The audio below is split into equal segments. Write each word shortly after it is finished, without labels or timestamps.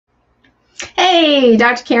Hey,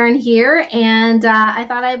 Dr. Karen here, and I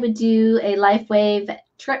thought I would do a LifeWave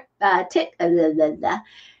trip tips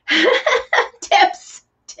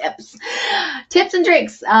and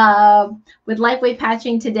tricks with LifeWave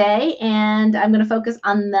patching today, and I'm going to focus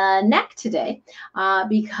on the neck today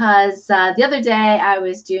because the other day I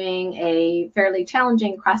was doing a fairly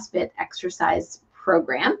challenging CrossFit exercise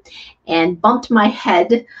program and bumped my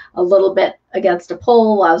head a little bit against a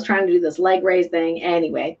pole while I was trying to do this leg raise thing.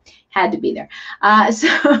 Anyway, had to be there.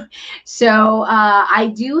 So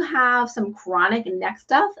I do have some chronic neck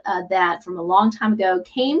stuff that from a long time ago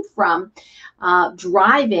came from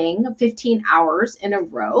driving 15 hours in a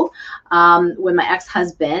row when my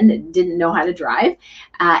ex-husband didn't know how to drive.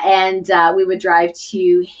 And we would drive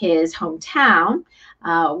to his hometown,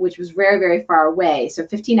 which was very, very far away. So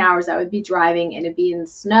 15 hours I would be driving, and it'd be in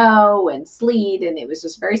snow and sleet, and it was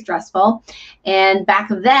just very stressful. And back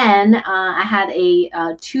then I had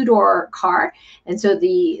a two-door car, and so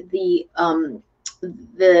the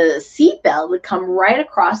seat belt would come right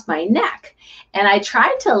across my neck. And I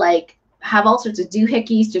tried to have all sorts of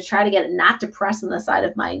doohickeys to try to get it not to press on the side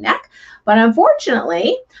of my neck. But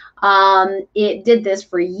unfortunately, it did this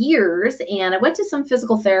for years, and I went to some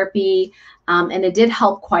physical therapy, and it did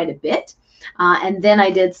help quite a bit. And then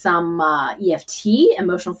I did some EFT,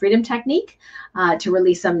 emotional freedom technique, to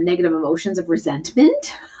release some negative emotions of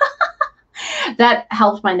resentment. That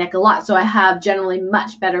helped my neck a lot. So I have generally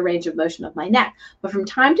much better range of motion of my neck. But from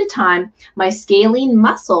time to time, my scalene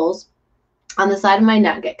muscles on the side of my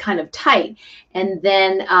neck get kind of tight. And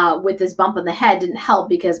then with this bump on the head didn't help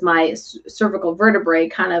because my cervical vertebrae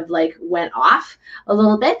kind of went off a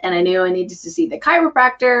little bit, and I knew I needed to see the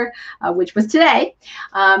chiropractor, which was today.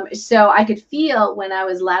 So I could feel when I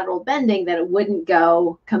was lateral bending that it wouldn't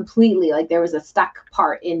go completely, like there was a stuck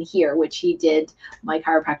part in here, which he did, my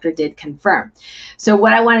chiropractor did confirm. So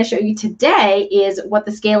what I want to show you today is what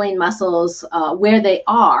the scalene muscles, where they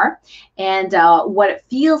are, and what it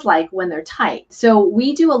feels like when they're tight. So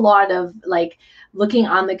we do a lot of looking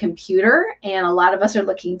on the computer, and a lot of us are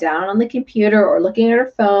looking down on the computer or looking at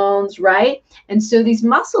our phones, right? And so these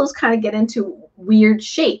muscles kind of get into weird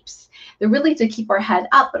shapes. They're really to keep our head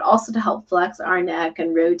up, but also to help flex our neck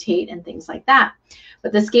and rotate and things like that.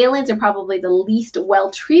 But the scalenes are probably the least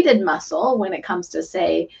well-treated muscle when it comes to,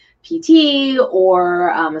 say, PT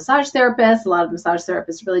or massage therapists. A lot of massage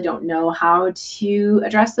therapists really don't know how to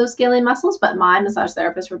address those scalene muscles, but my massage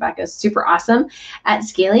therapist, Rebecca, is super awesome at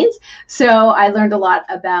scalenes. So I learned a lot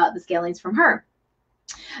about the scalenes from her.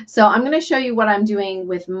 So I'm going to show you what I'm doing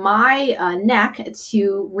with my neck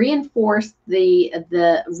to reinforce the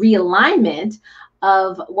realignment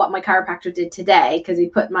of what my chiropractor did today, because he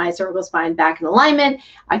put my cervical spine back in alignment.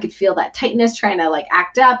 I could feel that tightness trying to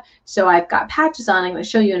act up. So I've got patches on. I'm going to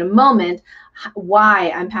show you in a moment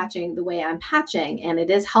why I'm patching the way I'm patching, and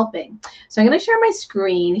it is helping. So I'm going to share my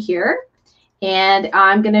screen here, and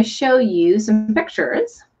I'm going to show you some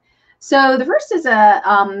pictures. So the first is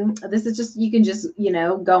this is just, you can just,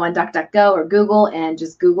 go on DuckDuckGo or Google and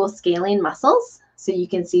just Google scalene muscles, so you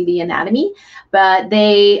can see the anatomy. But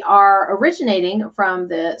they are originating from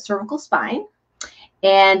the cervical spine,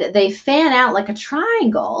 and they fan out like a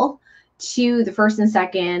triangle to the first and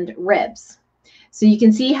second ribs. So you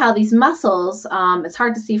can see how these muscles, it's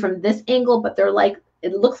hard to see from this angle, but they're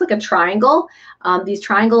it looks like a triangle, these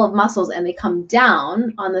triangle of muscles, and they come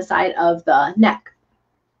down on the side of the neck.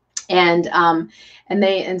 And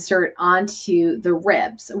they insert onto the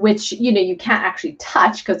ribs, which, you can't actually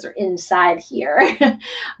touch because they're inside here,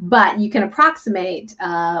 but you can approximate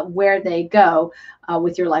where they go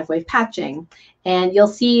with your LifeWave patching. And you'll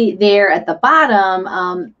see there at the bottom,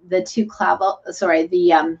 the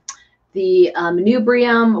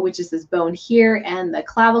manubrium, which is this bone here, and the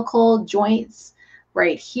clavicle joints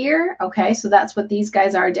right here. Okay, so that's what these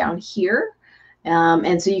guys are down here.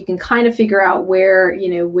 And so you can kind of figure out where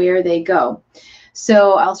they go.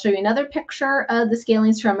 So I'll show you another picture of the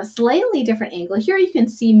scalenes from a slightly different angle. Here you can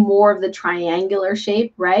see more of the triangular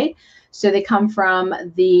shape, right? So they come from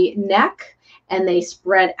the neck and they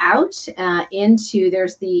spread out into,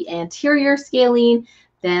 there's the anterior scalene,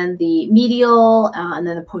 then the medial, and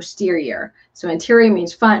then the posterior. So anterior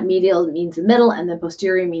means front, medial means the middle, and then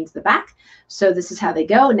posterior means the back. So this is how they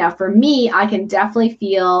go. Now for me, I can definitely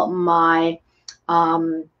feel my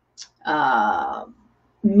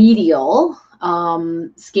medial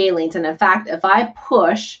scalenes, and in fact, if I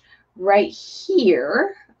push right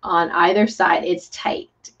here on either side, it's tight.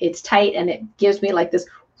 It's tight, and it gives me this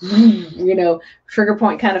trigger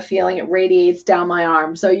point kind of feeling. It radiates down my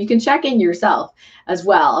arm. So you can check in yourself as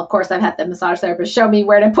well. Of course, I've had the massage therapist show me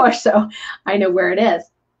where to push, so I know where it is.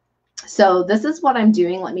 So this is what I'm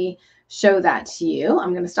doing. Let me show that to you.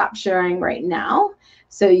 I'm going to stop sharing right now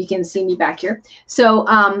so you can see me back here. So,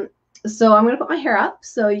 so I'm going to put my hair up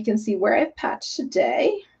so you can see where I've patched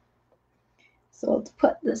today. So let's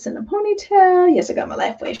put this in a ponytail. Yes, I got my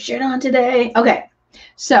LifeWave shirt on today. Okay,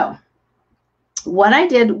 so what I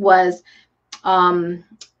did was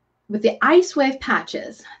with the Ice Wave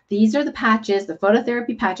patches, these are the patches, the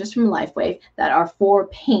phototherapy patches from LifeWave that are for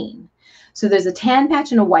pain. So there's a tan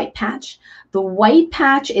patch and a white patch. The white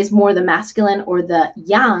patch is more the masculine or the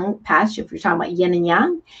yang patch, if you're talking about yin and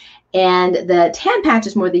yang. And the tan patch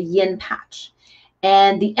is more the yin patch.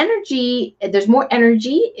 And the energy, there's more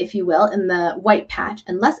energy, if you will, in the white patch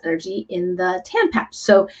and less energy in the tan patch.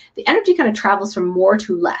 So the energy kind of travels from more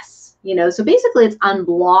to less, you know. So basically it's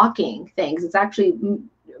unblocking things. It's actually,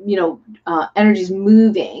 you know, energy is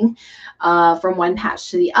moving from one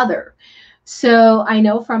patch to the other. So I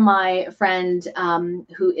know from my friend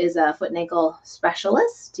who is a foot and ankle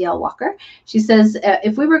specialist, DL Walker, she says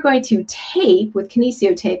if we were going to tape with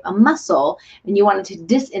kinesio tape a muscle and you wanted to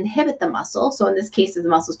disinhibit the muscle, so in this case if the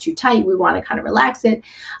muscle is too tight, we want to kind of relax it,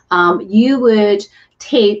 you would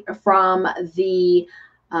tape from the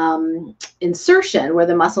insertion where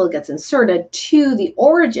the muscle gets inserted to the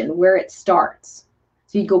origin where it starts.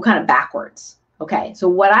 So you go kind of backwards. Okay, so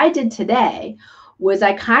what I did today was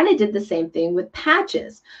I kind of did the same thing with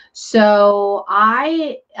patches. So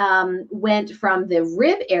I went from the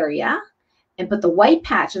rib area and put the white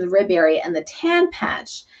patch in the rib area and the tan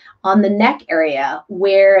patch on the neck area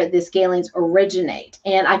where the scalenes originate.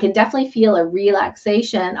 And I can definitely feel a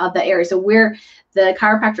relaxation of the area. So where the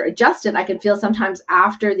chiropractor adjusted, I can feel sometimes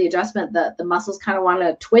after the adjustment, the muscles kind of want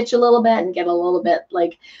to twitch a little bit and get a little bit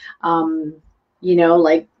like, you know,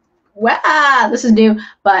 like, wow, this is new.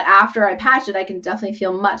 But after I patch it, I can definitely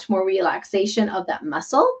feel much more relaxation of that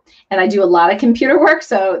muscle. And I do a lot of computer work,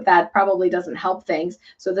 so that probably doesn't help things.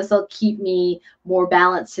 So this will keep me more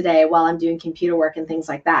balanced today while I'm doing computer work and things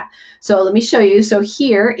like that. So let me show you. So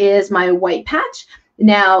here is my white patch.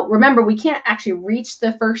 Now, remember, we can't actually reach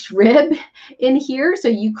the first rib in here. So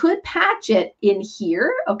you could patch it in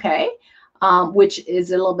here, okay? Which is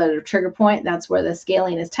a little bit of a trigger point. That's where the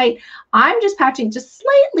scalene is tight. I'm just patching just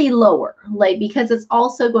slightly lower, like because it's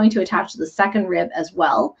also going to attach to the second rib as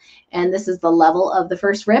well. And this is the level of the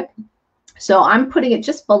first rib. So I'm putting it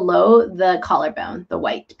just below the collarbone, the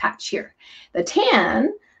white patch here. The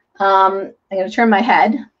tan, I'm going to turn my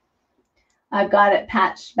head. I've got it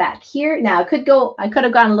patched back here. Now I could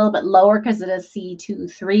have gone a little bit lower because it is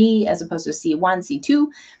C2-3 as opposed to C1, C2.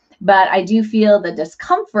 But I do feel the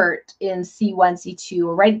discomfort in C1,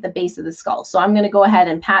 C2 right at the base of the skull. So I'm going to go ahead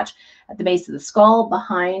and patch at the base of the skull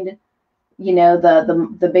behind, you know,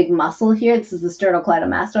 the big muscle here. This is the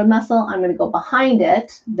sternocleidomastoid muscle. I'm going to go behind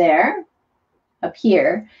it there, up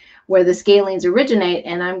here, where the scalenes originate,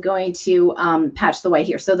 and I'm going to patch the white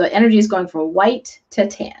here. So the energy is going from white to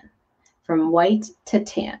tan, from white to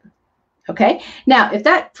tan. Okay. Now, if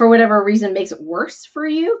that, for whatever reason, makes it worse for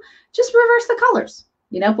you, just reverse the colors.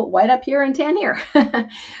 You know, put white up here and tan here.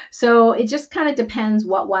 So it just kind of depends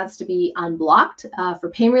what wants to be unblocked for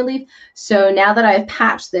pain relief. So now that I've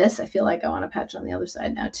patched this, I feel like I want to patch on the other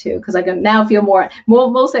side now too, because I can now feel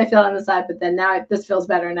mostly I feel it on the side, but then now this feels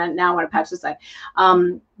better, and now I want to patch this side.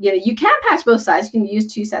 You know, you can patch both sides. You can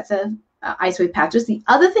use 2 sets of Ice Wave patches. The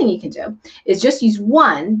other thing you can do is just use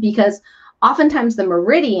one, because oftentimes the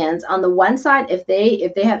meridians on the one side, if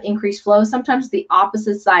they have increased flow, sometimes the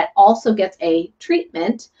opposite side also gets a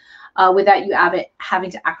treatment without you having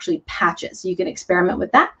to actually patch it. So you can experiment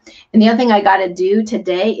with that. And the other thing I got to do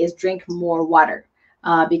today is drink more water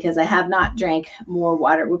because I have not drank more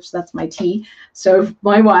water. Whoops, that's my tea. So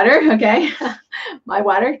my water, okay, my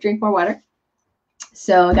water, drink more water.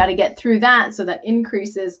 So I got to get through that, so that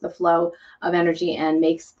increases the flow of energy and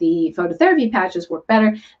makes the phototherapy patches work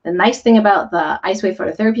better. The nice thing about the Ice Wave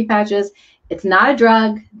phototherapy patches, it's not a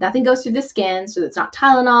drug. Nothing goes through the skin, so it's not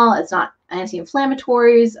Tylenol, it's not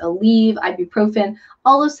anti-inflammatories, Aleve, ibuprofen,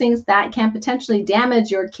 all those things that can potentially damage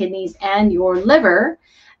your kidneys and your liver.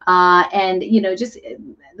 And, you know, just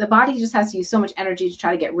the body just has to use so much energy to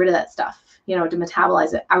try to get rid of that stuff, you know, to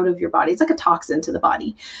metabolize it out of your body. It's like a toxin to the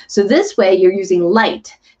body. So this way you're using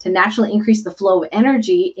light to naturally increase the flow of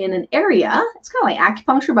energy in an area. It's kind of like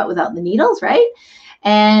acupuncture, but without the needles, right?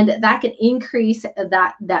 And that can increase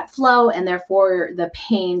that flow, and therefore the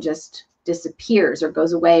pain just disappears or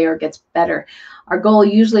goes away or gets better. Our goal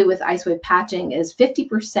usually with Ice Wave patching is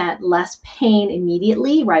 50% less pain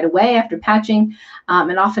immediately, right away after patching,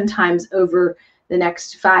 and oftentimes over the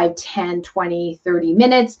next 5, 10, 20, 30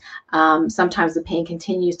 minutes, sometimes the pain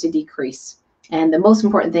continues to decrease. And the most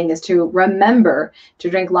important thing is to remember to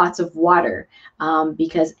drink lots of water,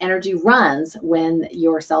 because energy runs when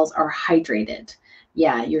your cells are hydrated.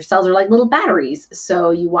 Yeah, your cells are like little batteries,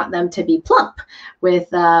 so you want them to be plump with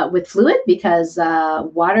fluid, because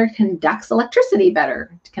water conducts electricity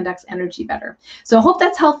better, conducts energy better. So I hope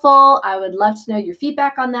that's helpful. I would love to know your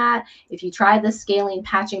feedback on that. If you tried the Scalene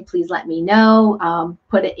patching, please let me know.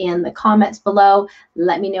 Put it in the comments below.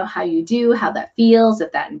 Let me know how you do, how that feels,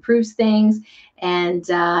 if that improves things. And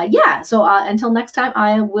yeah, so until next time,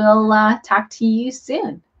 I will talk to you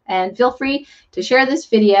soon. And feel free to share this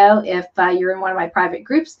video if you're in one of my private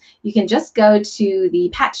groups. You can just go to the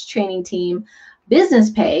Patch Training Team business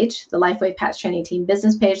page, the LifeWave Patch Training Team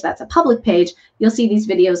business page. That's a public page. You'll see these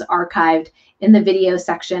videos archived in the video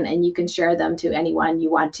section, and you can share them to anyone you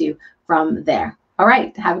want to from there. All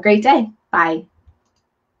right, have a great day. Bye.